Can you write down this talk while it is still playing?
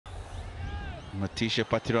Matheesha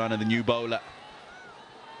Pathirana, the new bowler.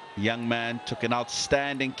 Young man took an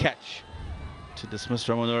outstanding catch to dismiss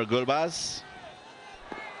Ramanur Gulbaz.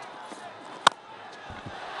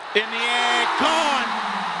 In the air, gone!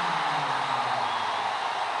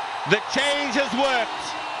 The change has worked.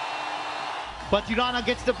 Pathirana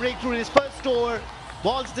gets the breakthrough in his first over.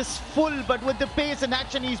 Ball's this full, but with the pace and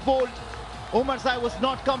action he's bowled, Omarzai was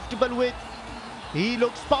not comfortable with. He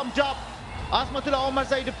looks pumped up. Asmatullah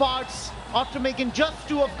Omarzai departs after making just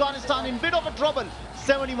 2. Afghanistan in bit of a trouble.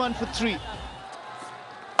 71 for 3.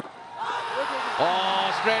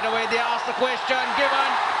 Oh, straight away they asked the question,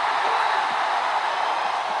 given.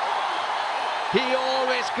 He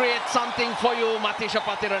always creates something for you, Matheesha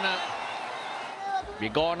Pathirana. We're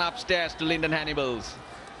gone upstairs to Lyndon Hannibals.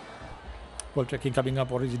 Ball tracking coming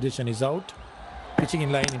up, origination is out. Pitching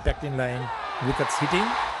in line, impact in line, wickets hitting.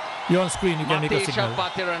 You're on screen, you can make a signal. Matheesha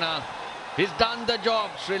Pathirana, he's done the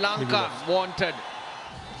job Sri Lanka wanted.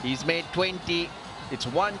 He's made 20, it's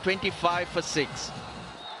 125 for 6.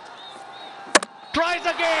 Tries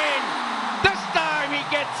again! This time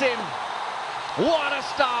he gets him! What a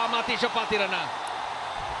star, Matheesha Pathirana.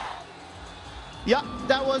 Yeah,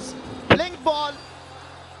 that was link ball.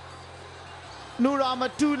 Noor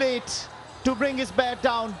Ahmed too late to bring his bat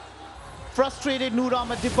down. Frustrated, Noor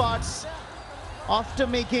Ahmed departs after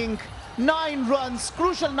making 9 runs,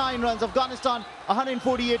 crucial 9 runs. Afghanistan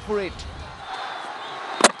 148 for 8.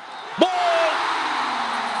 Ball!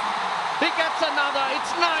 He gets another,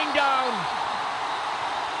 it's 9 down.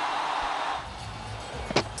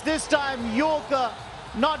 This time Yorker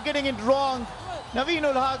not getting it wrong.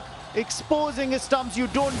 Naveen-ul Haq exposing his stumps. You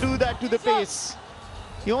don't do that to the pace.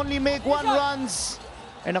 You only make 1 runs,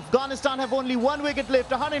 and Afghanistan have only 1 wicket left,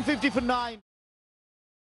 150 for 9.